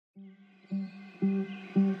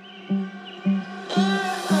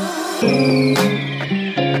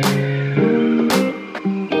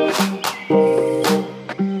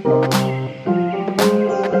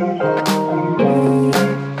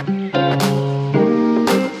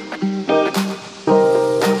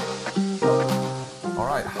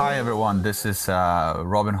everyone. This is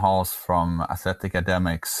Robin Hals from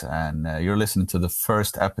Athleticademix, and you're listening to the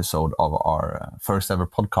first episode of our first ever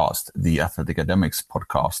podcast, the Athleticademix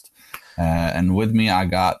Podcast. And with me, I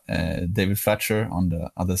got David Fletcher on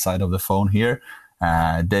the other side of the phone here.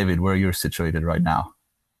 David, where you're situated right now?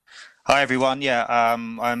 Hi, everyone. Yeah,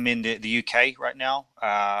 I'm in the UK right now,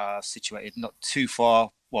 situated not too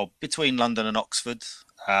far, well, between London and Oxford.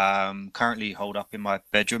 Currently holed up in my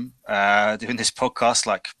bedroom, doing this podcast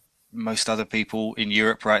like most other people in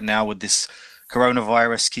Europe right now with this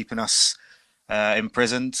coronavirus keeping us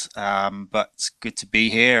imprisoned. But it's good to be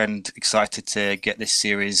here and excited to get this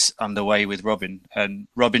series underway with Robin. And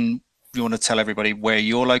Robin, you want to tell everybody where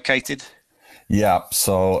you're located? Yeah,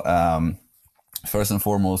 so first and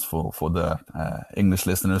foremost for the English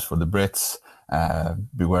listeners, for the Brits,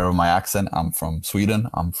 beware of my accent. I'm from Sweden.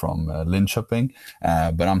 I'm from Linköping,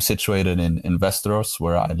 but I'm situated in Västerås,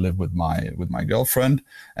 where I live with my girlfriend,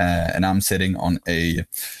 and I'm sitting on a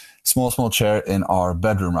small chair in our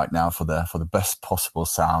bedroom right now for the best possible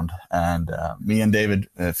sound. And me and David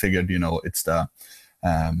figured, it's the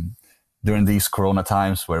during these Corona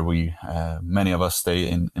times where we many of us stay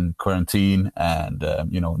in quarantine and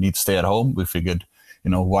need to stay at home. We figured,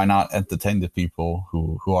 why not entertain the people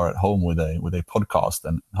who are at home with a podcast,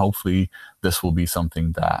 and hopefully this will be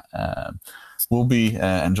something that will be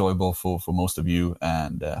enjoyable for most of you,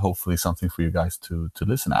 and hopefully something for you guys to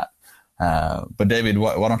listen at. But David,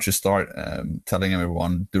 why don't you start telling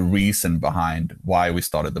everyone the reason behind why we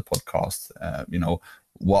started the podcast?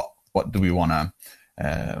 What do we want to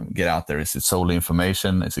get out there? Is it solely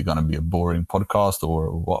information? Is it going to be a boring podcast, or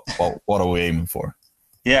what are we aiming for?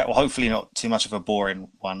 Yeah, well, hopefully not too much of a boring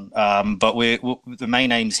one. But the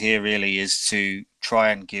main aims here really is to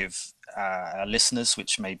try and give our listeners,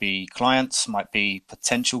 which may be clients, might be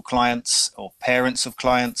potential clients or parents of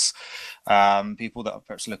clients, people that are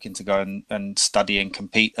perhaps looking to go and study and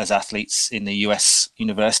compete as athletes in the US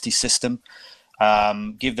university system,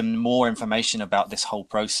 give them more information about this whole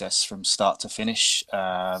process from start to finish,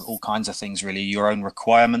 all kinds of things really, your own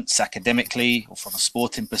requirements academically or from a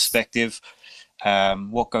sporting perspective.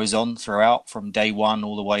 What goes on throughout from day one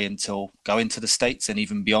all the way until going to the States and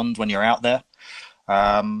even beyond when you're out there.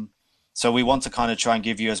 So we want to kind of try and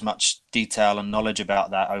give you as much detail and knowledge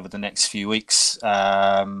about that over the next few weeks.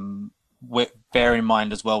 Bear in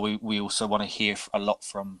mind as well, we also want to hear a lot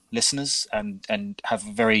from listeners and have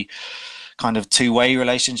a very kind of two-way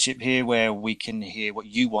relationship here where we can hear what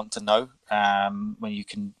you want to know, when you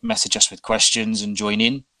can message us with questions and join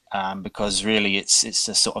in, because really it's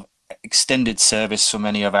a sort of extended service for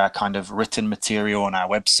many of our kind of written material on our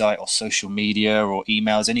website or social media or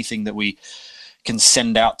emails, anything that we can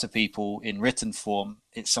send out to people in written form.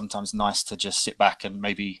 It's sometimes nice to just sit back and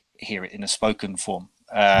maybe hear it in a spoken form.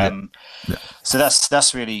 So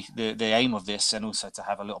that's really the aim of this, and also to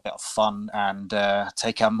have a little bit of fun and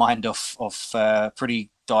take our mind off pretty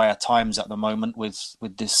dire times at the moment with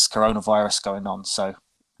this coronavirus going on. So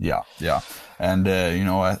yeah, and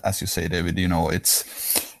as you say, David,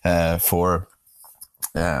 it's for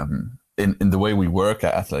in the way we work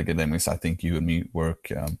at Athleticademix. I think you and me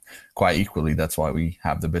work quite equally. That's why we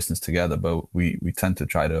have the business together. But we tend to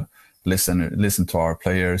try to listen to our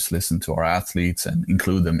players, listen to our athletes, and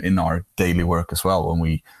include them in our daily work as well when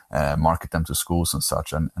we market them to schools and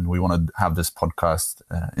such. And we want to have this podcast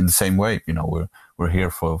in the same way. We're here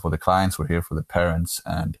for the clients, we're here for the parents,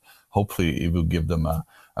 and hopefully it will give them a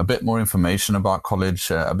bit more information about college,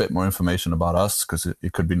 a bit more information about us, because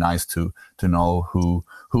it could be nice to know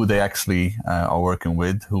who they actually are working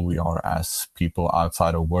with, who we are as people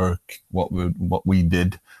outside of work, what we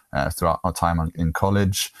did throughout our time in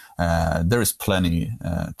college. There is plenty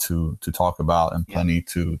to talk about and plenty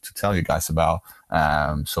to tell you guys about.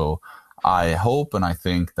 So I hope and I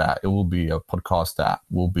think that it will be a podcast that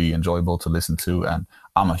will be enjoyable to listen to. And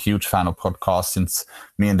I'm a huge fan of podcasts, since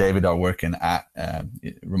me and David are working at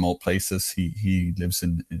remote places. He lives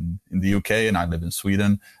in the UK and I live in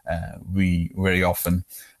Sweden. We very often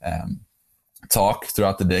talk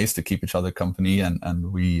throughout the days to keep each other company,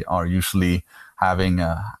 and we are usually having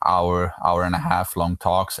hour and a half long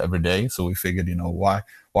talks every day. So we figured,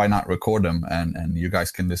 why not record them, and you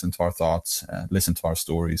guys can listen to our thoughts, listen to our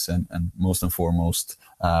stories, and most and foremost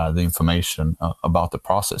the information about the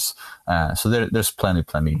process. So there's plenty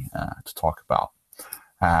to talk about.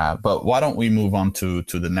 But why don't we move on to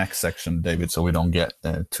the next section, David, so we don't get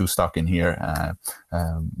too stuck in here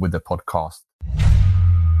with the podcast.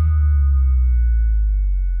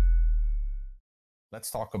 Let's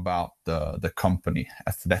talk about the company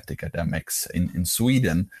Athleticademix in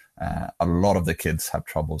Sweden. A lot of the kids have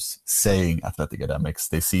troubles saying Athleticademix.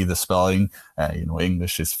 They see the spelling.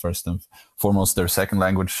 English is first and foremost their second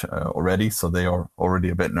language already, so they are already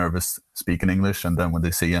a bit nervous speaking English. And then when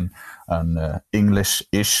they see an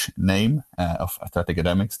English-ish name of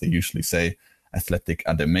Athleticademix, they usually say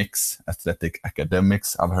Athleticademix, Athletic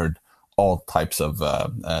Academics. I've heard all types of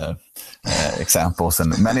examples,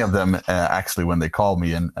 and many of them actually, when they call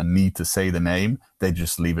me and need to say the name, they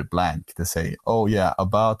just leave it blank. They say, "Oh yeah,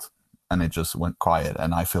 about," and it just went quiet,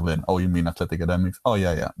 and I fill in, "Oh, you mean Athleticademix? Oh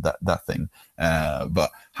yeah, that thing."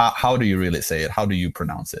 But how do you really say it? How do you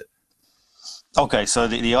pronounce it? Okay, so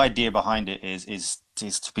the idea behind it is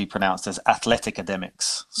to be pronounced as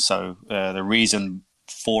Athleticademix. So the reason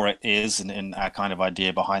for it is, and our kind of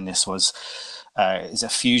idea behind this was, is a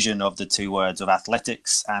fusion of the two words of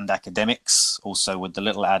athletics and academics, also with the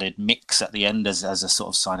little added mix at the end as a sort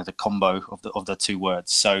of sign of the combo of the two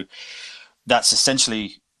words. So that's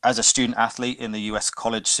essentially, as a student athlete in the US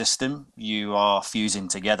college system, you are fusing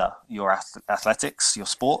together your athletics, your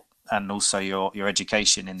sport, and also your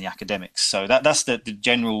education in the academics. So that's the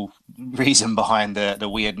general reason behind the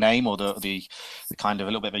weird name, or the kind of a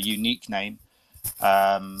little bit of a unique name.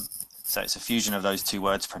 So it's a fusion of those two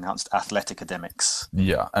words pronounced Athleticademix.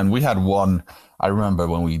 Yeah, and I remember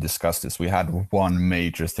when we discussed this, we had one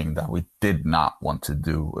major thing that we did not want to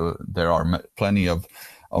do. There are plenty of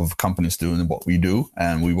companies doing what we do,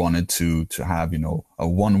 and we wanted to have, a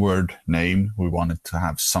one-word name. We wanted to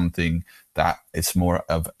have something that is more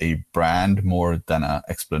of a brand more than an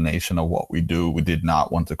explanation of what we do. We did not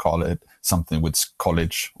want to call it something with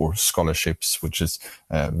college or scholarships, which is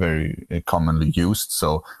very commonly used.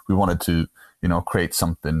 So we wanted to, create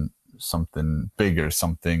something bigger,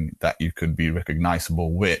 something that you could be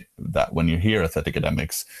recognizable with, that when you hear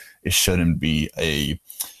Athleticademix, it shouldn't be a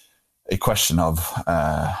question of,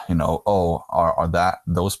 are that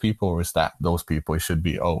those people, or is that those people? It should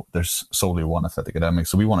be, there's solely one Athleticademix.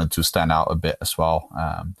 So we wanted to stand out a bit as well.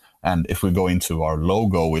 And if we go into our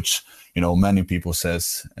logo, which, many people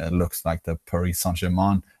says looks like the Paris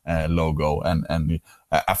Saint-Germain logo. And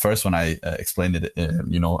at first, when I explained it,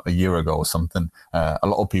 a year ago or something, a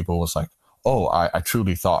lot of people was like, "Oh, I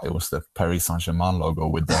truly thought it was the Paris Saint-Germain logo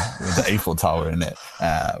with the Eiffel Tower in it."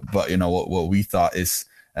 But what we thought is,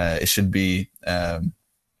 it should be,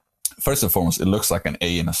 first and foremost, it looks like an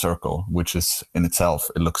A in a circle, which is in itself,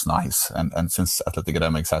 it looks nice. And since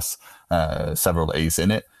Athleticademix has several A's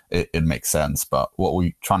in it, it makes sense. But what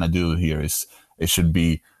we're trying to do here is, it should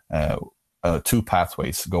be two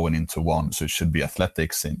pathways going into one. So it should be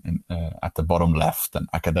athletics at the bottom left and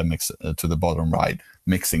academics to the bottom right,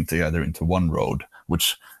 mixing together into one road,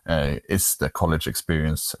 which is the college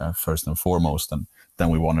experience first and foremost. And then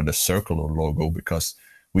we wanted a circular logo because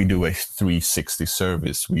we do a 360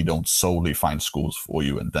 service. We don't solely find schools for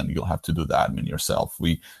you, and then you'll have to do the admin yourself.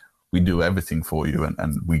 We do everything for you,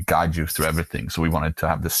 and we guide you through everything. So we wanted to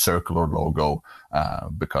have the circular logo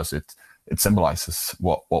because it symbolizes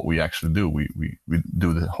what we actually do. We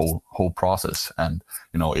do the whole process, and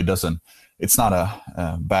it's not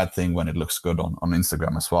a bad thing when it looks good on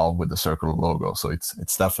Instagram as well with the circular logo. So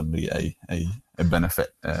it's definitely a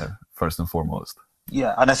benefit first and foremost.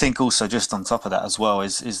 Yeah, and I think also just on top of that as well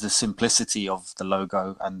is the simplicity of the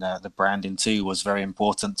logo, and the branding too was very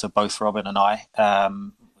important to both Robin and I.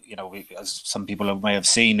 As some people may have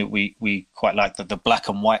seen, we quite like the black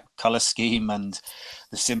and white color scheme, and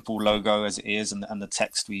the simple logo as it is, and the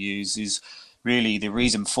text we use is really the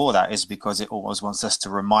reason for that is because it always wants us to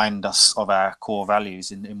remind us of our core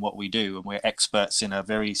values in what we do. And we're experts in a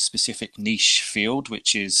very specific niche field,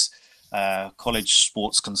 which is college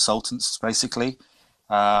sports consultants, basically.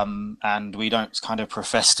 And we don't kind of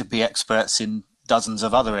profess to be experts in dozens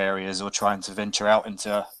of other areas or trying to venture out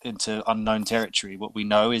into unknown territory. What we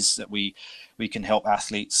know is that we can help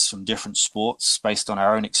athletes from different sports based on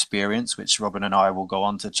our own experience, which Robin and I will go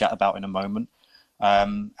on to chat about in a moment.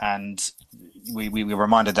 And we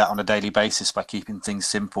reminded that on a daily basis by keeping things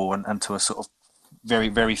simple and to a sort of very,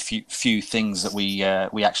 very few things that we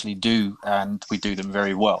actually do, and we do them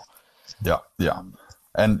very well. Yeah.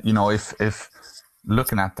 And, if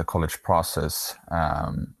looking at the college process,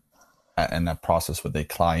 and a process with a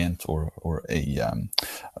client or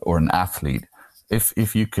an athlete,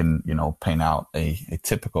 if you can paint out a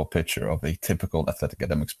typical picture of a typical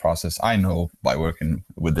Athleticademix process. I know by working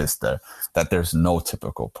with this that there's no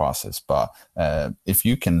typical process, but if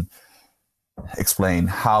you can explain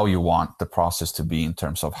how you want the process to be in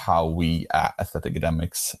terms of how we at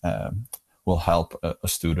Athleticademix will help a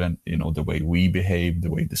student, the way we behave,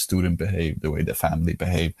 the way the student behave, the way the family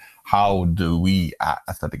behave. How do we at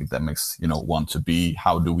Athleticademix, want to be?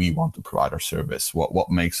 How do we want to provide our service? What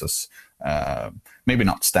makes us maybe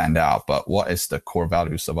not stand out, but what is the core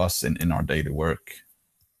values of us in our daily work?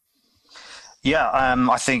 Yeah,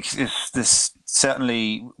 I think this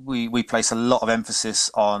certainly we place a lot of emphasis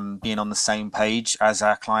on being on the same page as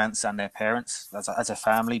our clients and their parents, as a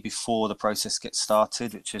family, before the process gets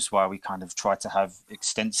started, which is why we kind of try to have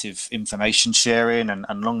extensive information sharing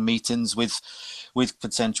and long meetings with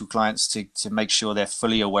potential clients to make sure they're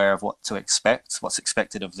fully aware of what to expect, what's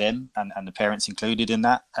expected of them, and the parents included in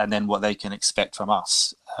that, and then what they can expect from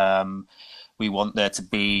us. We want there to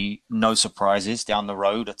be no surprises down the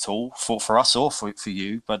road at all for us or for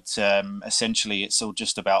you. But essentially, it's all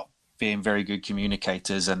just about being very good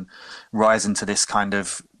communicators and rising to this kind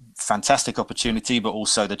of fantastic opportunity, but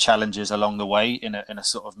also the challenges along the way in a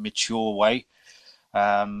sort of mature way.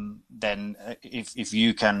 Then if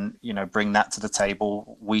you can, bring that to the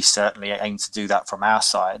table, we certainly aim to do that from our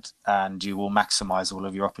side, and you will maximize all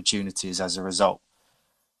of your opportunities as a result.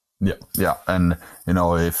 Yeah. And,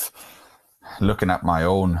 if looking at my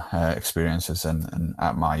own experiences and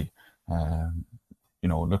at my,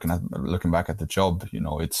 looking back at the job,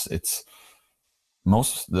 it's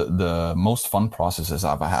the most fun processes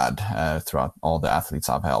I've had throughout all the athletes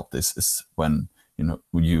I've helped is when,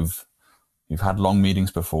 you've had long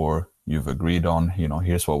meetings before, you've agreed on,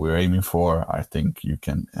 here's what we're aiming for. I think you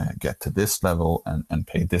can get to this level and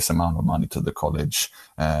pay this amount of money to the college.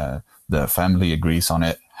 The family agrees on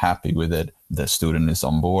it, happy with it. The student is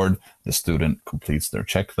on board. The student completes their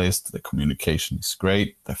checklist. The communication is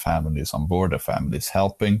great. The family is on board. The family is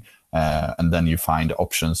helping. And then you find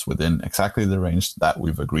options within exactly the range that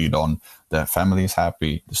we've agreed on. The family is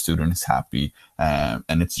happy. The student is happy.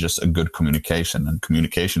 And it's just a good communication. And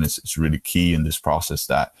communication is really key in this process,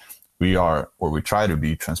 that we try to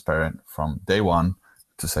be transparent from day one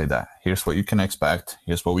to say that here's what you can expect.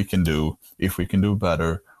 Here's what we can do. If we can do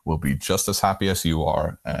better, we'll be just as happy as you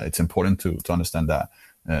are. It's important to understand that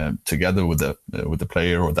together with the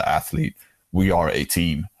player or the athlete, we are a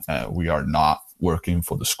team. We are not working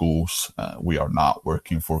for the schools. We are not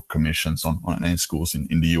working for commissions on any schools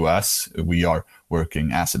in the US. We are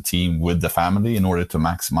working as a team with the family in order to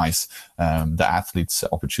maximize the athlete's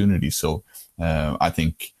opportunity. So I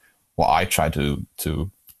think what I try to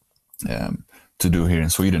do here in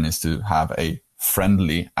Sweden is to have a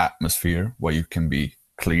friendly atmosphere where you can be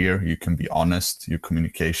clear, you can be honest, your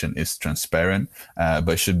communication is transparent, but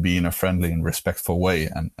it should be in a friendly and respectful way.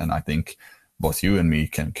 And I think both you and me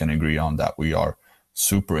can agree on that. We are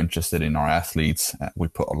super interested in our athletes. We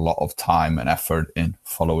put a lot of time and effort in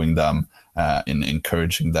following them, in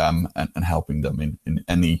encouraging them and helping them in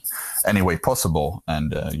any way possible.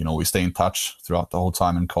 And, we stay in touch throughout the whole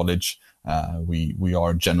time in college. We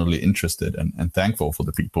are generally interested and thankful for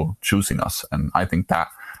the people choosing us. And I think that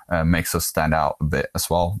makes us stand out a bit as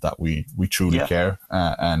well, that we truly care.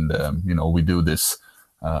 And we do this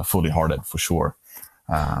fully hearted for sure.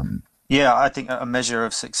 I think a measure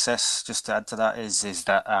of success, just to add to that, is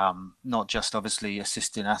that not just obviously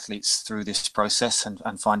assisting athletes through this process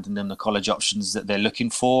and finding them the college options that they're looking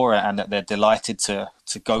for and that they're delighted to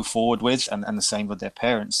go forward with, and the same with their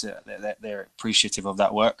parents. They're appreciative of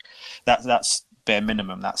that work. That's bare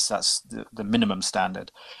minimum. That's the minimum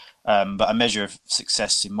standard. But a measure of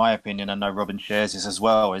success, in my opinion, I know Robin shares this as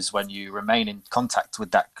well, is when you remain in contact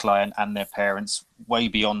with that client and their parents way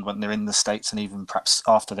beyond when they're in the States and even perhaps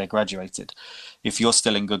after they're graduated. If you're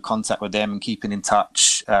still in good contact with them and keeping in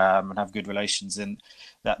touch and have good relations, and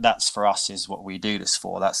that's for us is what we do this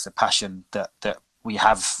for. That's the passion that we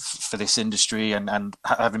have for this industry, and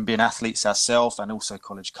having been athletes ourselves and also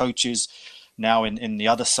college coaches, now in the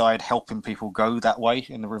other side, helping people go that way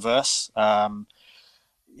in the reverse.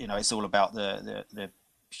 It's all about the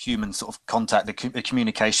human sort of contact, the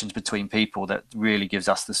communications between people that really gives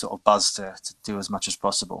us the sort of buzz to do as much as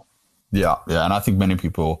possible. Yeah, and I think many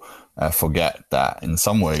people forget that in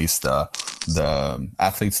some ways the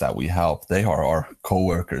athletes that we help, they are our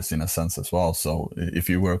co-workers in a sense as well. So if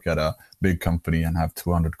you work at a big company and have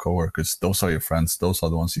 200 co-workers, those are your friends. Those are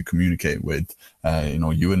the ones you communicate with.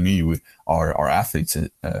 You and me, our athletes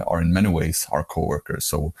are in many ways our co-workers.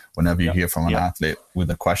 So whenever you hear from an athlete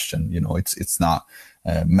with a question, it's not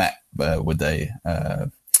met with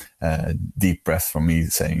a deep breath from me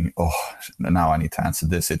saying, "Oh, now I need to answer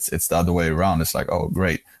this." It's the other way around. It's like, "Oh,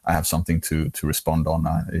 great, I have something to respond on."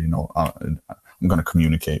 I'm going to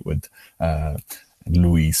communicate with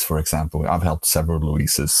Louise, for example. I've helped several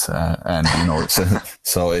Louises, and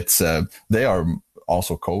so it's they are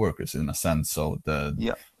also coworkers in a sense. So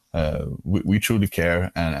we truly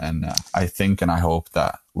care, and I think and I hope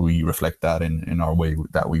that we reflect that in our way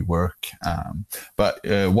that we work. But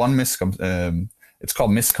it's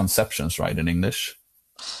called misconceptions, right, in English?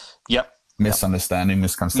 Yep. Misunderstanding, Yep.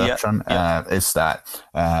 misconception, Yep. is that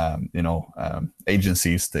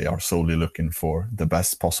agencies, they are solely looking for the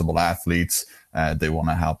best possible athletes. They want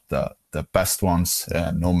to help the best ones,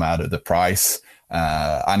 no matter the price.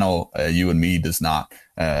 I know you and me does not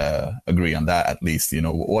agree on that. At least,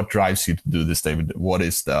 what drives you to do this, David? What are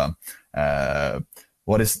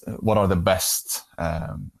the best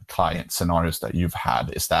client scenarios that you've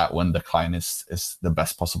had? Is that when the client is the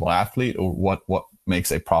best possible athlete, or what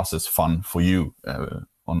makes a process fun for you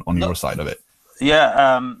on No, your side of it?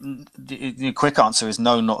 yeah. The quick answer is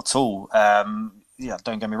no, not at all. Yeah,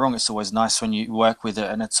 don't get me wrong. It's always nice when you work with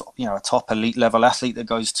a top elite level athlete that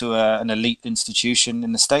goes to an elite institution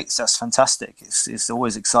in the States. That's fantastic. It's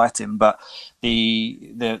always exciting. But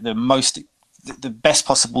the best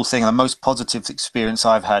possible thing, the most positive experience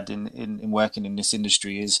I've had in working in this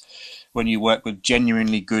industry is when you work with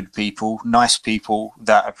genuinely good people, nice people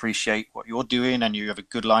that appreciate what you're doing, and you have a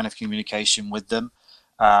good line of communication with them,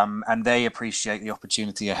 and they appreciate the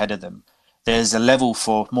opportunity ahead of them. There's a level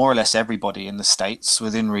for more or less everybody in the States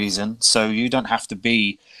within reason, so you don't have to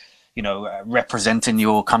be, representing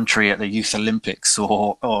your country at the Youth Olympics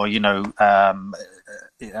or an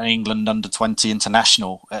England under 20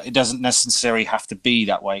 international. It doesn't necessarily have to be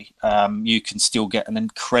that way. You can still get an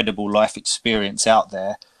incredible life experience out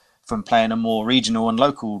there from playing a more regional and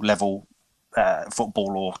local level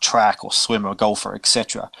football or track or swim or golfer,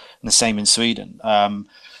 etc. And the same in Sweden.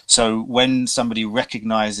 So when somebody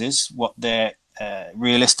recognizes what their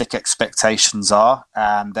realistic expectations are,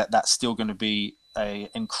 and that's still going to be an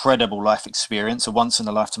incredible life experience, a once in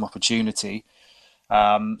a lifetime opportunity,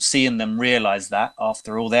 seeing them realize that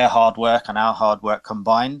after all their hard work and our hard work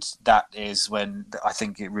combined, that is when I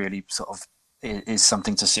think it really sort of is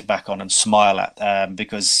something to sit back on and smile at,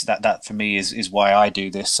 because that for me is why I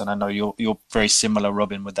do this, and I know you're very similar,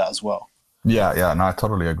 Robin, with that as well. Yeah, no, I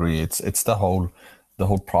totally agree. It's the whole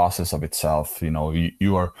process of itself.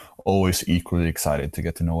 You are always equally excited to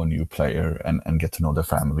get to know a new player and get to know their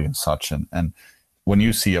family and such. And when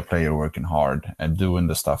you see a player working hard and doing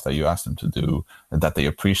the stuff that you ask them to do, that they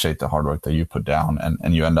appreciate the hard work that you put down,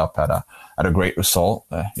 and you end up at a great result,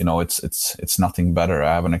 it's nothing better.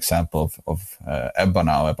 I have an example of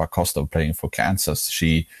Ebba Costa, playing for Kansas.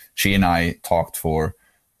 She and I talked for,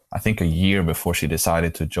 I think, a year before she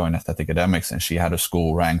decided to join Athleticademix, and she had a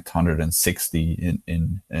school ranked 160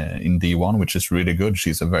 in D1, which is really good.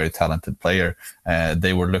 She's a very talented player.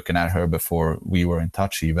 They were looking at her before we were in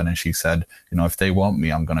touch even, and she said, if they want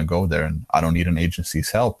me, I'm gonna go there, and I don't need an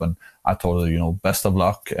agency's help. And I told her, best of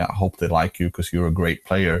luck. I hope they like you because you're a great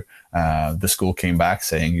player. The school came back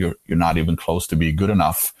saying you're not even close to be good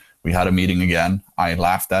enough. We had a meeting again. I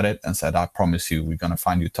laughed at it and said, I promise you, we're gonna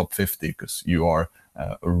find you top 50 because you are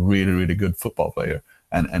a really, really good football player.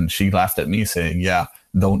 And she laughed at me saying, yeah,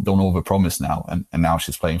 don't overpromise now. And now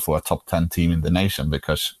she's playing for a top 10 team in the nation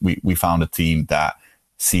because we found a team that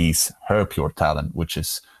sees her pure talent, which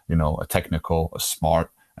is, a technical, a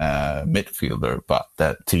smart midfielder, but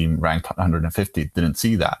that team ranked 150 didn't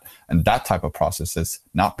see that. And that type of process is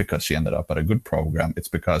not because she ended up at a good program. It's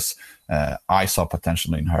because I saw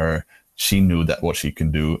potential in her. She knew that what she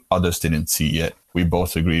can do. Others didn't see it. We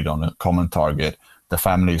both agreed on a common target. The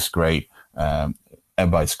family is great.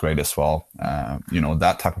 Ebba is great as well.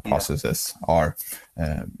 That type of processes are,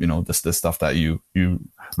 the stuff that you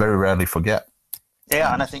very rarely forget.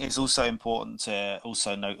 Yeah, and I think it's also important to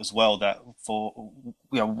also note as well that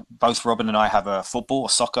both Robin and I have a football or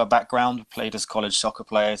soccer background, played as college soccer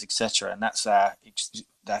players, etc., and that's our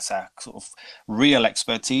sort of real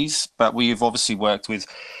expertise. But we've obviously worked with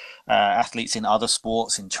athletes in other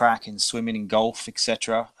sports, in track, in swimming, in golf,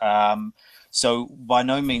 etc. So by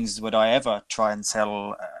no means would I ever try and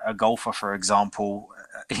tell a golfer, for example,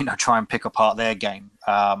 try and pick apart their game.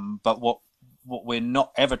 But what we're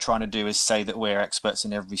not ever trying to do is say that we're experts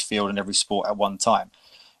in every field and every sport at one time.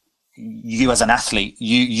 You as an athlete,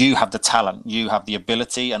 you have the talent, you have the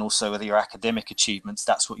ability, and also with your academic achievements,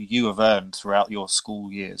 that's what you have earned throughout your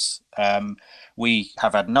school years. We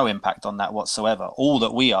have had no impact on that whatsoever. All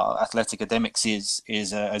that we are, Athleticademix,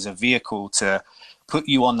 is as a vehicle to put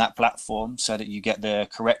you on that platform so that you get the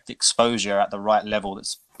correct exposure at the right level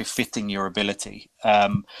that's befitting your ability.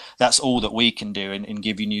 That's all that we can do in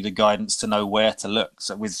giving you the guidance to know where to look.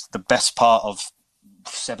 So with the best part of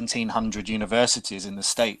 1,700 universities in the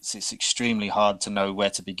States, it's extremely hard to know where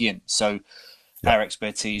to begin. So our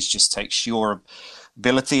expertise just takes your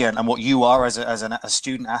ability and what you are as a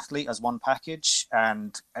student athlete as one package,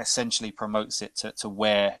 and essentially promotes it to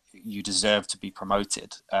where you deserve to be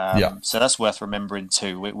promoted. So that's worth remembering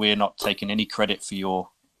too. We're not taking any credit for your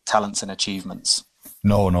talents and achievements.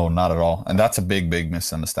 No, not at all. And that's a big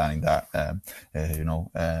misunderstanding that,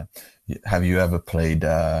 have you ever played,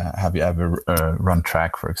 have you ever run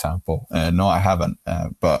track, for example? No, I haven't.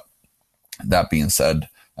 But that being said,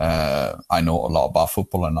 I know a lot about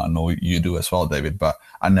football, and I know you do as well, David, but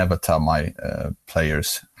I never tell my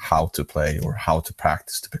players how to play or how to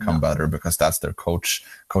practice to become better, because that's their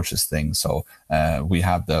coach's thing. So we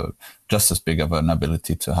have just as big of an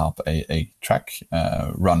ability to help a track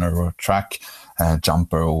runner or track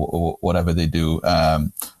jumper or whatever they do,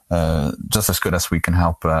 just as good as we can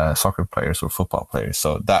help soccer players or football players.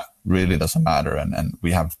 So that really doesn't matter. And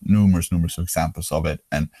we have numerous examples of it.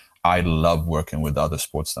 And I love working with other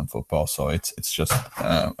sports than football. So it's just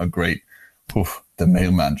a great, the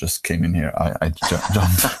mailman just came in here. I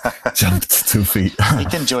jumped 2 feet. You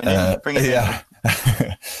can join in. Bring it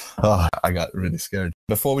in. Oh, I got really scared.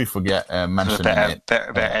 Before we forget mentioning it.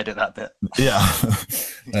 Better edit that bit. Yeah.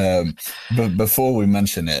 But before we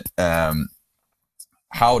mention it,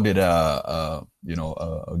 how did a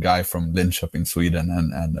guy from Linköping, Sweden,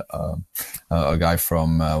 and a guy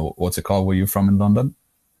from what's it called? Were you from in London?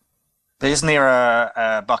 It's near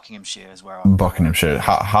Buckinghamshire as well. Buckinghamshire.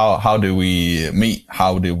 How do we meet?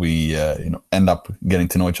 How do we end up getting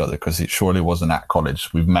to know each other? Because it surely wasn't at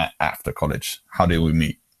college. We've met after college. How did we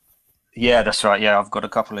meet? Yeah, that's right. Yeah, I've got a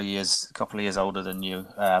couple of years older than you.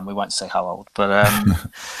 We won't say how old, but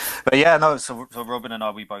but yeah, no. So Robin and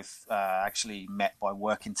I, we both actually met by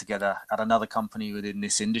working together at another company within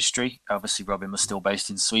this industry. Obviously, Robin was still based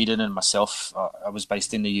in Sweden, and myself, I was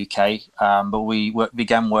based in the UK. But we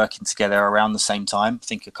began working together around the same time. I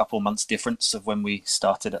think a couple of months difference of when we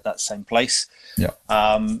started at that same place. Yeah.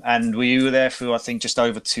 And we were there for, I think, just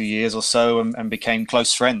over 2 years or so, and became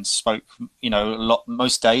close friends. Spoke, a lot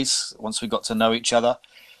most days once we got to know each other,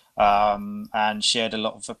 and shared a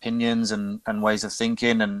lot of opinions and ways of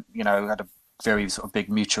thinking, and had a very sort of big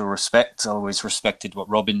mutual respect. I always respected what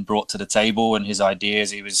Robin brought to the table and his ideas.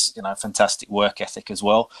 He was fantastic work ethic as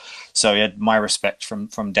well, so he had my respect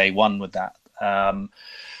from day one with that.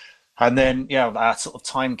 And then, our sort of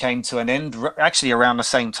time came to an end, actually around the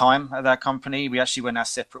same time at that company. We actually went our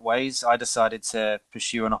separate ways. I decided to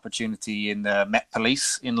pursue an opportunity in the Met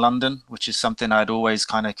Police in London, which is something I'd always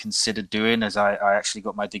kind of considered doing, as I actually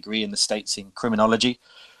got my degree in the States in criminology.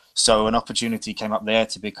 So an opportunity came up there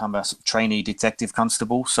to become a sort of trainee detective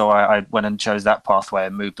constable. So I went and chose that pathway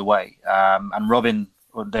and moved away. And Robin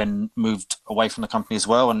then moved away from the company as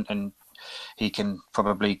well, and he can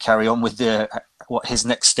probably carry on with what his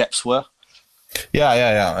next steps were.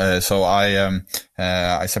 So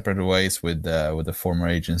I separated ways with the former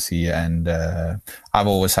agency, and I've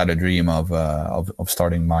always had a dream of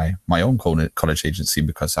starting my own college agency,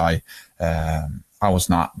 because I was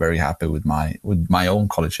not very happy with my own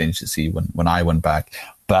college agency when I went back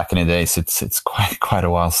in the days. It's quite a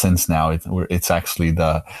while since now. It's actually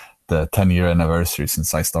the 10-year anniversary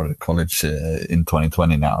since I started college in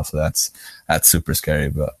 2020 now. So that's super scary,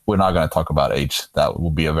 but we're not going to talk about age. That will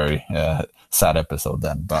be a very sad episode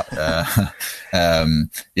then. But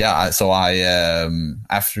so I,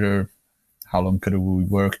 after how long could we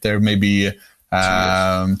work there? Maybe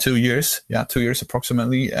 2 years. Yeah, 2 years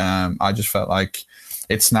approximately. I just felt like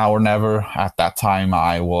it's now or never. At that time,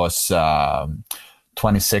 I was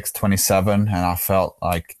 26, 27, and I felt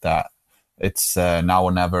like that it's now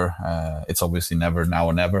or never. It's obviously never now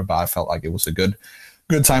or never, but I felt like it was a good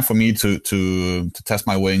time for me to test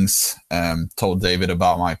my wings. Told David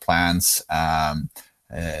about my plans.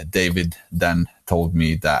 David then told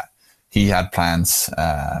me that he had plans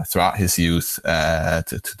throughout his youth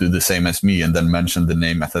to do the same as me, and then mentioned the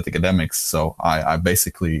name Athleticademix. So I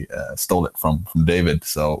basically stole it from David.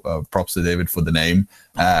 So props to David for the name.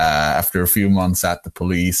 After a few months at the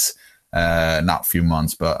police, not a few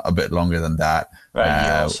months, but a bit longer than that. Right, a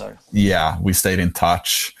year or so. Yeah, we stayed in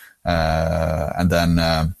touch. And then,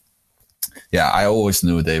 I always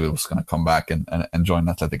knew David was going to come back and join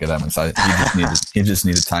Athleticademix. He just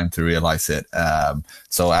needed time to realize it.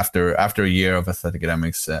 So after a year of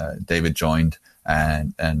Athleticademix, David joined,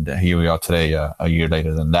 and here we are today, a year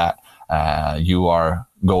later than that. You are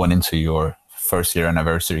going into your first year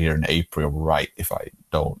anniversary here in April, right? If I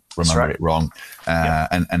don't remember it wrong.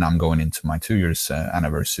 And I'm going into my 2 years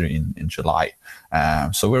anniversary in July.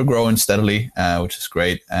 So we're growing steadily, which is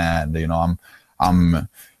great. And, I'm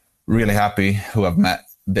really happy who I've met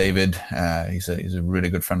David. He's a really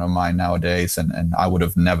good friend of mine nowadays, and I would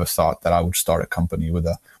have never thought that I would start a company with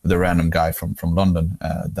a random guy from London.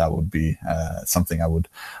 That would be something I would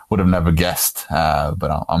have never guessed.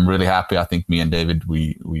 But I'm really happy. I think me and David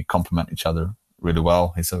we complement each other really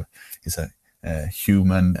well. He's a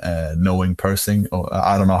human, knowing person. Or,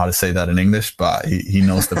 I don't know how to say that in English, but he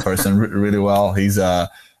knows the person really well. He's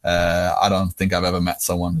I don't think I've ever met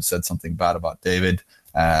someone who said something bad about David.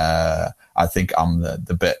 I think I'm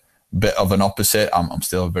the bit of an opposite. I'm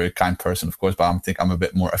still a very kind person, of course, but I think I'm a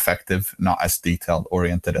bit more effective, not as detail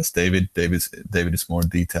oriented as David. David is more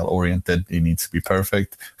detail oriented. He needs to be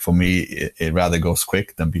perfect. For me, it rather goes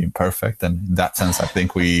quick than being perfect. And in that sense, I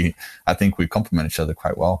think we complement each other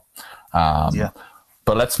quite well.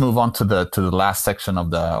 But let's move on to the last section of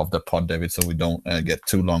the pod, David, so we don't get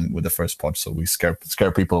too long with the first pod, so we scare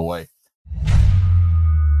people away.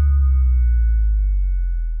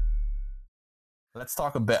 Let's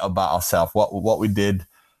talk a bit about ourselves, what we did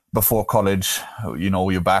before college,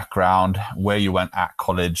 your background, where you went at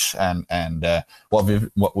college, and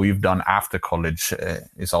what we've done after college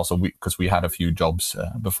is also because we had a few jobs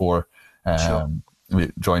before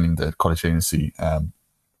joining the college agency.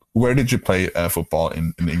 Where did you play football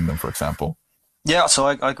in England, for example? Yeah, so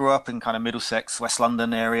I grew up in kind of Middlesex, West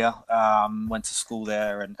London area. Went to school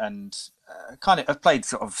there, and kind of I played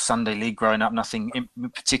sort of Sunday league growing up. Nothing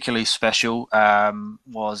particularly special.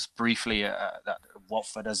 Was briefly at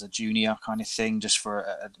Watford as a junior kind of thing, just for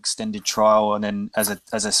an extended trial, and then as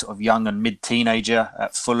a sort of young and mid teenager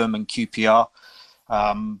at Fulham and QPR.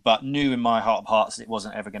 But knew in my heart of hearts it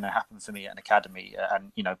wasn't ever going to happen for me at an academy.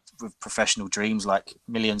 And, with professional dreams like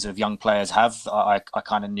millions of young players have, I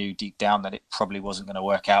kind of knew deep down that it probably wasn't going to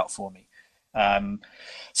work out for me.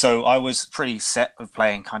 So I was pretty set of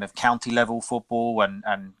playing kind of county level football and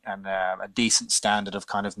a decent standard of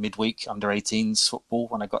kind of midweek under 18s football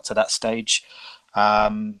when I got to that stage.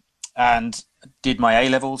 And did my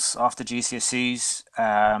A-levels after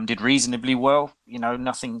GCSEs, did reasonably well,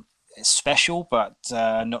 nothing special, but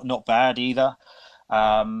not bad either.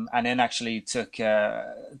 And then actually took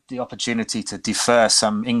the opportunity to defer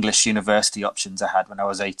some English university options I had when I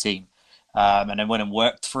was 18. And then went and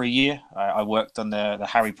worked for a year. I worked on the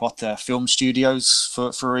Harry Potter film studios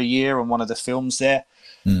for a year on one of the films there.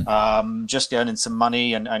 Just earning some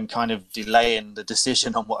money and kind of delaying the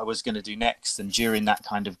decision on what I was going to do next. And during that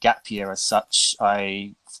kind of gap year as such,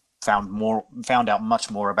 I found out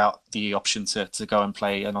much more about the option to go and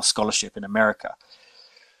play on a scholarship in America.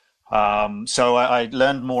 So I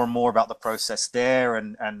learned more and more about the process there,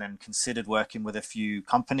 and then considered working with a few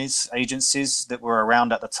agencies that were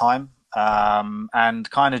around at the time, and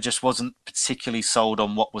kind of just wasn't particularly sold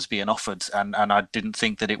on what was being offered. And I didn't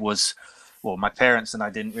think that it was, well, my parents and I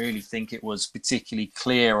didn't really think it was particularly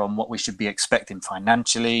clear on what we should be expecting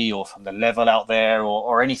financially or from the level out there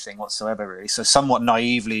or anything whatsoever, really. So somewhat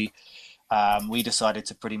naively, we decided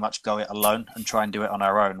to pretty much go it alone and try and do it on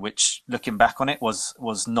our own, which, looking back on it, was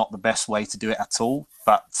not the best way to do it at all.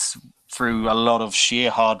 But through a lot of sheer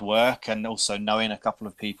hard work and also knowing a couple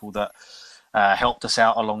of people that helped us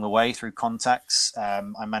out along the way through contacts,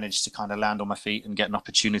 I managed to kind of land on my feet and get an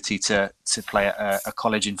opportunity to play at a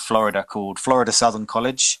college in Florida called Florida Southern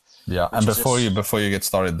College. Yeah, and before you get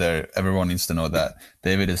started there, everyone needs to know that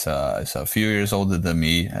David is a few years older than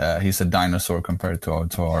me. He's a dinosaur compared to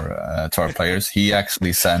our players. He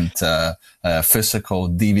actually sent physical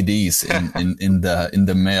DVDs in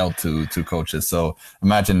the mail to coaches. So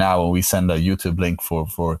imagine now when we send a YouTube link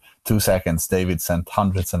for 2 seconds, David sent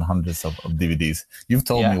hundreds and hundreds of DVDs. You've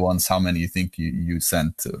told me once how many you think you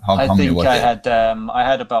sent. I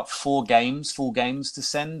had about four games to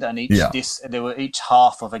send, and each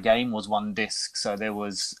half of a game was one disc. So there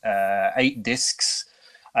was 8 discs,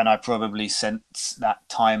 and I probably sent that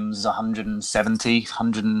times 170,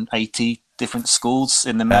 180 different schools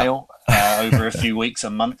in the mail over a few weeks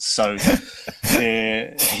and months. So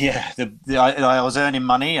I was earning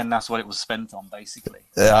money, and that's what it was spent on, basically.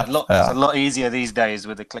 It's a lot easier these days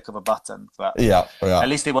with the click of a button, but at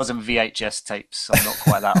least it wasn't VHS tapes. I'm not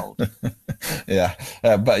quite that old.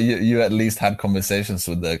 But you at least had conversations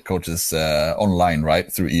with the coaches online,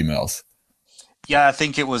 right, through emails? Yeah, I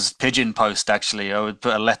think it was pigeon post, actually. I would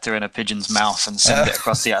put a letter in a pigeon's mouth and send it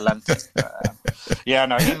across the Atlantic.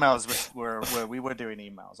 Emails we were doing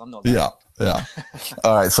emails. I'm not. Yeah.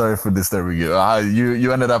 All right. Sorry for disturbing you.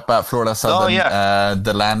 You ended up at Florida Oh Southern. yeah,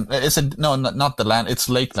 The land is it? No, not the land. It's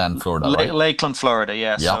Lakeland, Florida, right? Lakeland, Florida.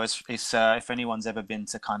 Yeah, Yeah. so it's if anyone's ever been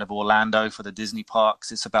to kind of Orlando for the Disney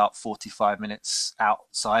parks, it's about 45 minutes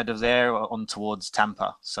outside of there on towards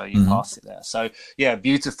Tampa. So you Hmm. pass it there. So yeah,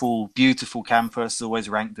 beautiful campus. Always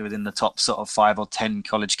ranked within the top sort of 5 or 10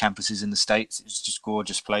 college campuses in the States. It's just a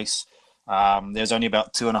gorgeous place. There's only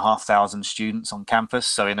about 2,500 students on campus,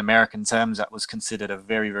 so in American terms, that was considered a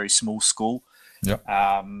very small school. Yeah.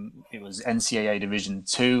 It was NCAA Division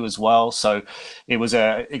Two as well, so it was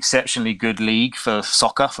a exceptionally good league for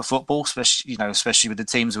soccer, for football, especially with the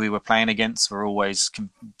teams we were playing against. We're always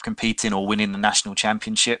competing or winning the national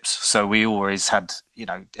championships, so we always had,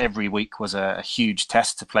 every week was a huge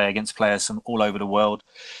test to play against players from all over the world.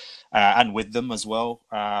 And with them as well.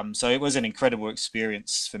 So it was an incredible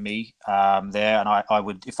experience for me there, and I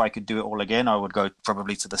would, if I could do it all again, I would go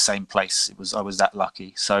probably to the same place. I was that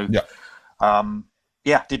lucky. So Yeah.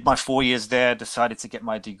 yeah, did my 4 years there. Decided to get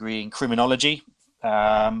my degree in criminology,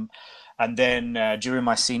 and then during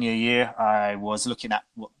my senior year, I was looking at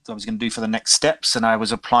what I was going to do for the next steps, and I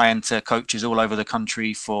was applying to coaches all over the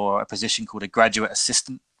country for a position called a graduate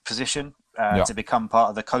assistant position. Yeah. To become part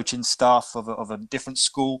of the coaching staff of a different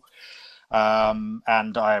school.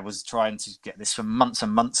 And I was trying to get this for months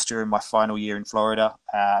and months during my final year in Florida,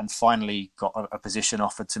 and finally got a position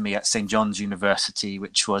offered to me at St. John's University,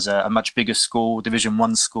 which was a much bigger school, Division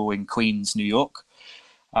One school in Queens, New York.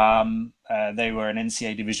 They were an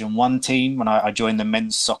NCAA Division One team when I joined the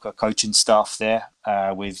men's soccer coaching staff there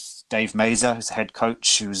with Dave Mazur, who's the head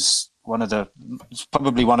coach, who was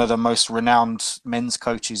probably one of the most renowned men's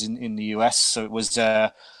coaches in the US. So it was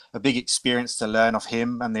a big experience to learn off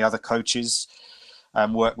him and the other coaches,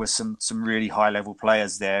 work with some really high level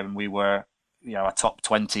players there. And we were, a top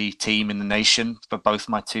 20 team in the nation for both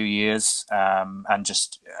my 2 years, and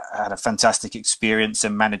just had a fantastic experience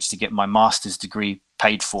and managed to get my master's degree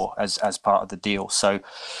paid for as part of the deal. So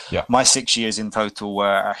Yeah. my 6 years in total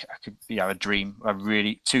were a dream,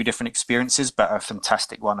 really two different experiences, but a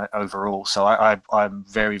fantastic one overall. So I'm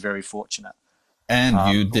very fortunate.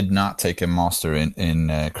 And you did not take a master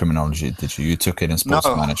in criminology, did you? You took it in sports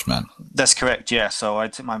No, management. that's correct. Yeah. So I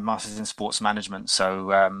took my master's in sports management. So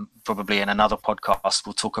probably in another podcast,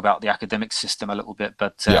 we'll talk about the academic system a little bit.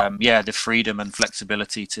 But the freedom and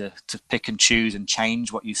flexibility to pick and choose and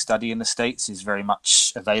change what you study in the States is very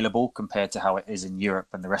much available compared to how it is in Europe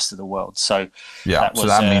and the rest of the world. So Yeah.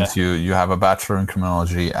 That means you have a bachelor in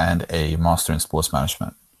criminology and a master in sports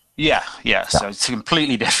management. Yeah. So it's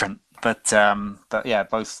completely different. But yeah,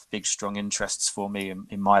 both big, strong interests for me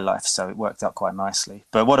in my life. So it worked out quite nicely.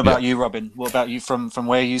 But what about you, Robin? What about you from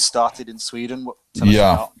where you started in Sweden? Tell us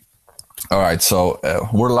about. All right. So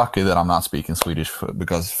we're lucky that I'm not speaking Swedish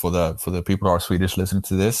because for the people who are Swedish listening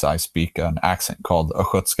to this, I speak an accent called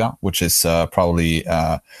östgötska, which is probably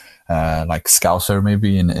like Scouser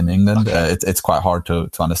maybe in England. Okay. It's quite hard to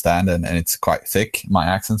understand and it's quite thick, my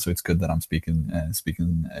accent. So it's good that I'm speaking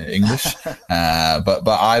English. But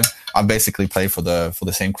I've basically played for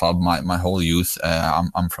the same club my whole youth.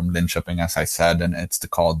 I'm from Linköping, as I said, and it's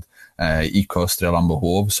called IK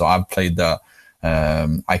Östergötland. So I've played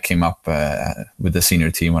I came up with the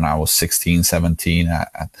senior team when I was 16, 17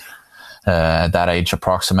 at that age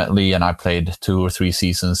approximately, and I played 2 or 3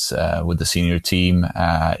 seasons with the senior team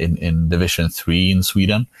in Division 3 in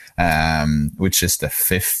Sweden, which is the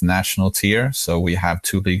 5th national tier. So we have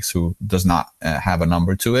 2 leagues who does not have a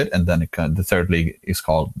number to it, and then the 3rd league is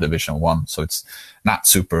called Division 1. So it's not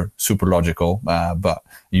super logical, but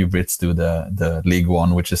you Brits do the League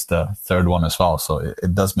 1, which is the 3rd one as well. So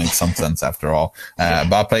it does make some sense after all.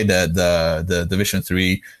 But I played the Division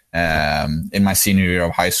 3 in my senior year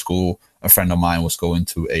of high school. A friend of mine was going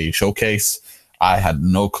to a showcase. I had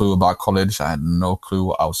no clue about college. I had no clue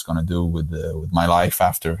what I was going to do with my life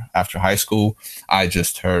after high school. I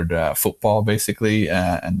just heard football basically,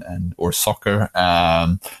 or soccer.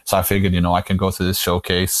 So I figured, I can go to this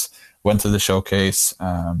showcase. Went to the showcase.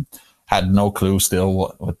 Had no clue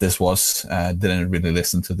still what this was. Didn't really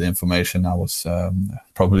listen to the information. I was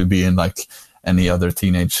probably being like any other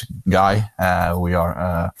teenage guy. We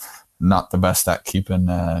are not the best at keeping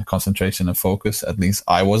concentration and focus. At least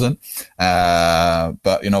I wasn't.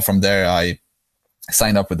 But from there, I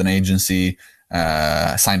signed up with an agency.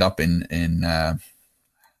 Signed up in I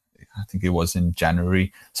think it was in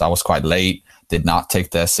January, so I was quite late. Did not take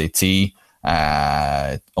the SAT.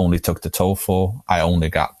 Only took the TOEFL. I only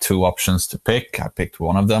got 2 options to pick. I picked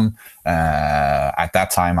one of them. At that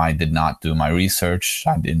time, I did not do my research.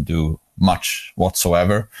 I didn't do much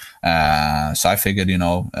whatsoever. So I figured,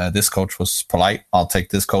 this coach was polite. I'll take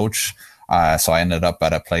this coach. So I ended up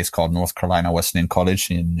at a place called North Carolina Wesleyan College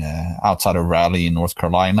in outside of Raleigh in North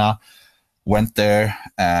Carolina. Went there,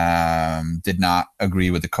 did not agree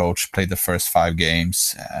with the coach, played the first 5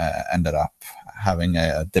 games, ended up having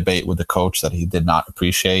a debate with the coach that he did not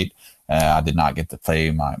appreciate. I did not get to play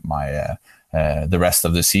the rest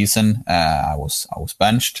of the season. I was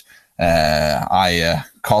benched. I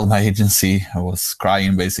called my agency. I was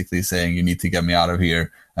crying, basically saying, "You need to get me out of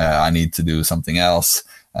here. I need to do something else."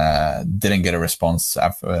 Didn't get a response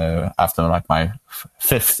after like my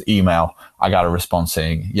 5th email. I got a response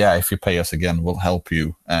saying, "Yeah, if you pay us again, we'll help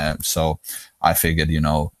you." So I figured,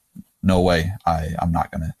 no way, I'm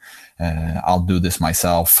not gonna. I'll do this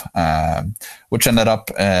myself, which ended up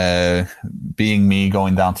being me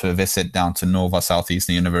going down to a visit down to Nova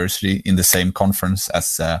Southeastern University in the same conference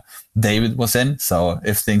as David was in. So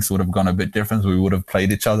if things would have gone a bit different, we would have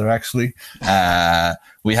played each other actually.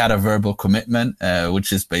 We had a verbal commitment,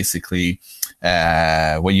 which is basically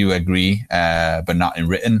where you agree, but not in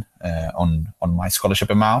written, on my scholarship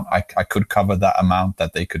amount. I could cover that amount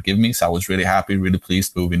that they could give me. So I was really happy, really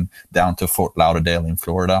pleased moving down to Fort Lauderdale in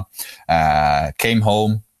Florida. Came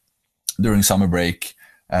home during summer break,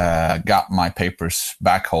 got my papers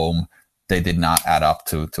back home. They did not add up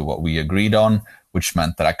to what we agreed on, which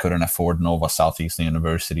meant that I couldn't afford Nova Southeastern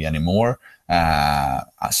University anymore.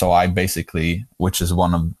 So I basically, which is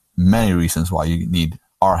one of many reasons why you need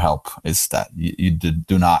our help, is that you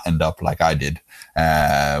do not end up like I did,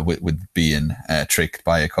 with being tricked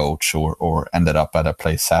by a coach or ended up at a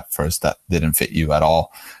place at first that didn't fit you at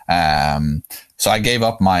all. So I gave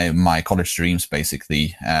up my college dreams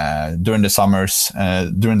basically. During the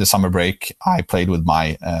summer break, I played with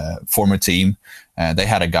my former team. They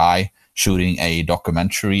had a guy shooting a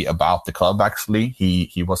documentary about the club. Actually,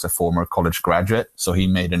 he was a former college graduate, so he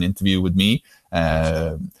made an interview with me,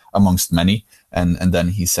 amongst many. And then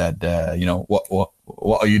he said,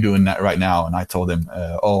 what are you doing right now? And I told him,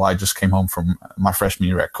 I just came home from my freshman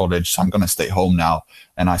year at college, so I'm going to stay home now.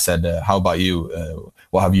 And I said, how about you?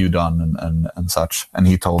 What have you done? And such. And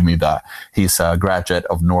he told me that he's a graduate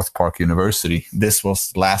of North Park University. This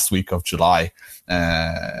was last week of July.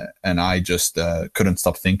 And I just couldn't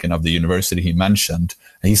stop thinking of the university he mentioned.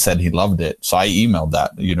 He said he loved it. So I emailed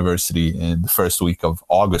that university in the first week of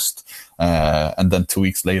August. And then 2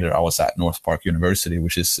 weeks later, I was at North Park University,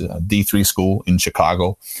 which is a D3 school in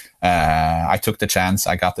Chicago. I took the chance.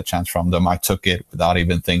 I got the chance from them. I took it without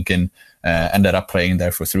even thinking. Ended up playing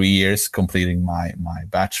there for 3 years, completing my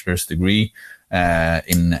bachelor's degree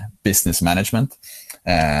in business management.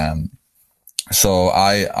 So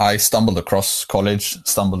I stumbled across college,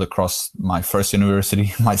 stumbled across my first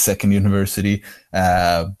university, my second university,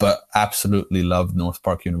 but absolutely loved North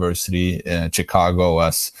Park University. Chicago,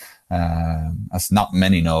 as not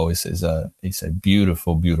many know, is a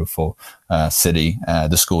beautiful, beautiful city.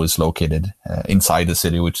 The school is located inside the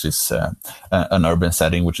city, which is an urban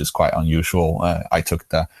setting, which is quite unusual. I took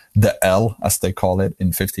the L, as they call it,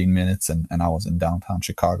 in 15 minutes, and I was in downtown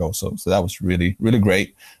Chicago. So that was really, really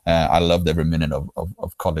great. I loved every minute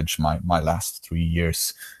of college, my last 3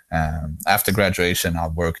 years. After graduation, I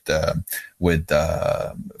worked with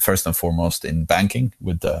first and foremost in banking,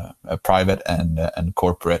 with private and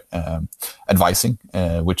corporate advising,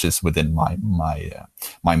 which is within my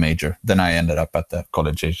major. Then I ended up at the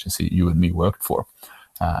college agency you and me worked for.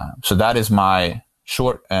 So that is my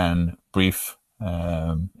short and brief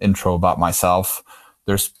intro about myself.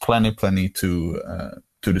 There's plenty to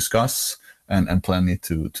discuss and plenty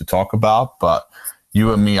to talk about, but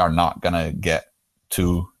you and me are not gonna get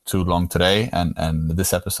too long today, and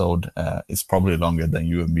this episode is probably longer than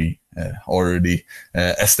you and me already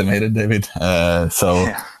estimated, David.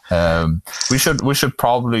 We should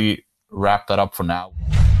probably wrap that up for now.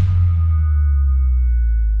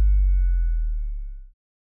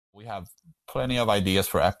 We have plenty of ideas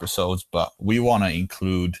for episodes, but we want to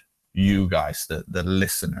include you guys, the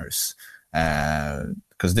listeners,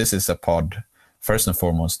 because this is a pod. First and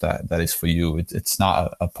foremost, that is for you. It's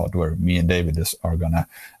not a pod where me and David are gonna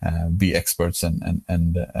be experts and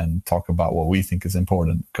talk about what we think is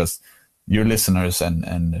important. Because your listeners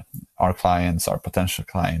and our clients, our potential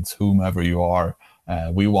clients, whomever you are,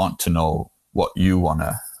 we want to know what you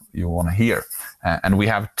wanna hear. And we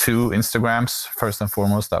have 2 Instagrams first and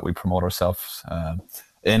foremost that we promote ourselves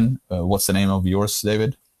in. What's the name of yours,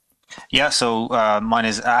 David? Yeah, so mine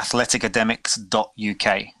is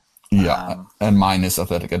athleticademix.uk. Yeah, and mine is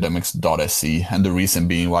athleticademix.se. And the reason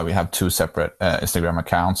being why we have 2 separate Instagram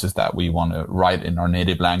accounts is that we want to write in our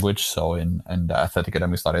native language. So in the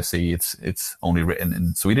athleticademix.se, it's only written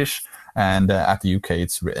in Swedish, and at the UK,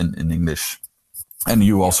 it's written in English. And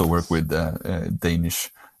you also work with Danish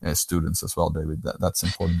students as well, David. That's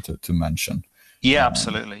important to mention. Yeah,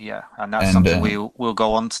 absolutely. Yeah, and that's something we'll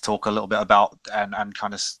go on to talk a little bit about and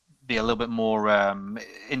kind of be a little bit more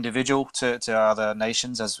individual to other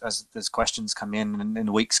nations as there's questions come in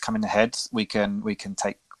the weeks coming ahead. We can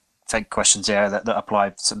take questions there that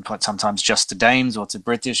apply sometimes just to Danes or to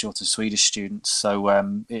British or to Swedish students. So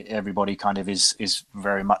everybody kind of is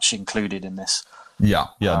very much included in this. Yeah,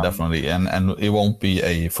 definitely, and it won't be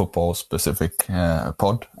a football specific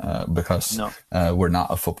pod because we're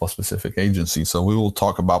not a football specific agency. So we will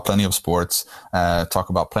talk about plenty of sports, talk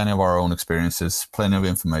about plenty of our own experiences, plenty of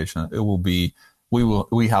information. We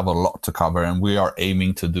have a lot to cover, and we are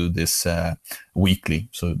aiming to do this weekly.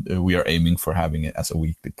 So we are aiming for having it as a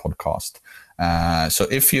weekly podcast. So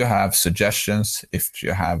if you have suggestions, if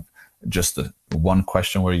you have just one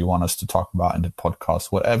question where you want us to talk about in the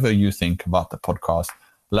podcast, whatever you think about the podcast,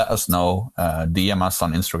 let us know. DM us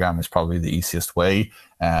on Instagram is probably the easiest way.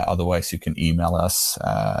 Otherwise, you can email us.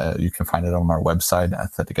 You can find it on our website,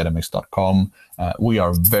 athleticademix.com. We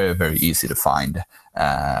are very, very easy to find.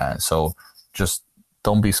 So just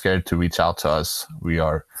don't be scared to reach out to us. We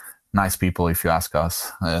are nice people if you ask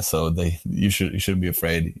us. You shouldn't be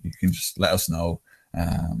afraid. You can just let us know.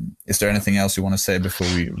 Is there anything else you want to say before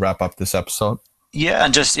we wrap up this episode? Yeah,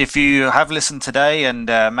 and just if you have listened today and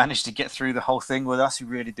managed to get through the whole thing with us, we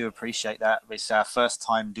really do appreciate that. It's our first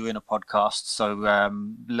time doing a podcast, so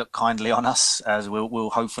look kindly on us as we'll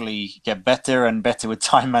hopefully get better and better with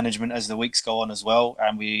time management as the weeks go on as well,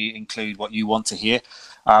 and we include what you want to hear.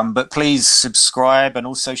 But please subscribe and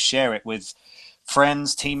also share it with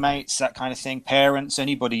friends, teammates, that kind of thing, parents,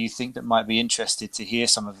 anybody you think that might be interested to hear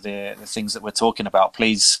some of the things that we're talking about.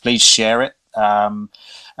 Please share it.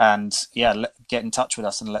 And get in touch with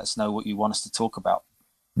us and let us know what you want us to talk about.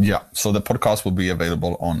 Yeah, so the podcast will be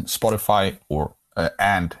available on Spotify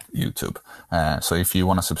and YouTube. So if you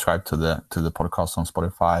want to subscribe to the podcast on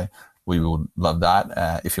Spotify, we would love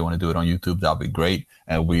that. If you want to do it on YouTube, that'll be great.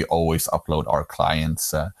 We always upload our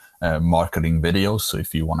clients' marketing videos. So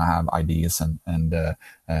if you want to have ideas and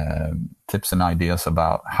tips and ideas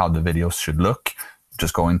about how the videos should look,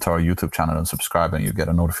 just go into our YouTube channel and subscribe, and you get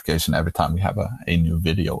a notification every time we have a new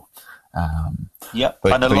video. And a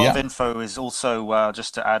lot of info is also,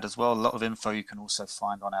 just to add as well, a lot of info you can also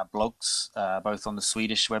find on our blogs, both on the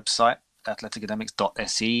Swedish website,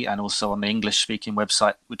 athleticademix.se, and also on the English-speaking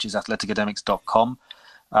website, which is athleticademix.com.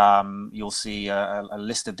 You'll see a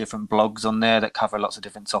list of different blogs on there that cover lots of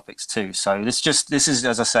different topics too. So this is,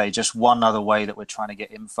 as I say, just one other way that we're trying to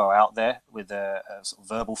get info out there with a sort of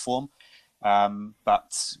verbal form.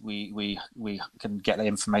 But we can get the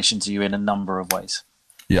information to you in a number of ways.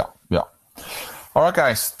 Yeah. All right,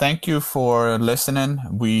 guys. Thank you for listening.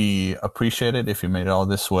 We appreciate it if you made it all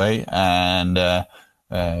this way, and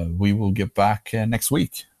we will get back next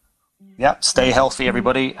week. Yeah. Stay healthy,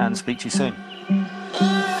 everybody, and speak to you soon.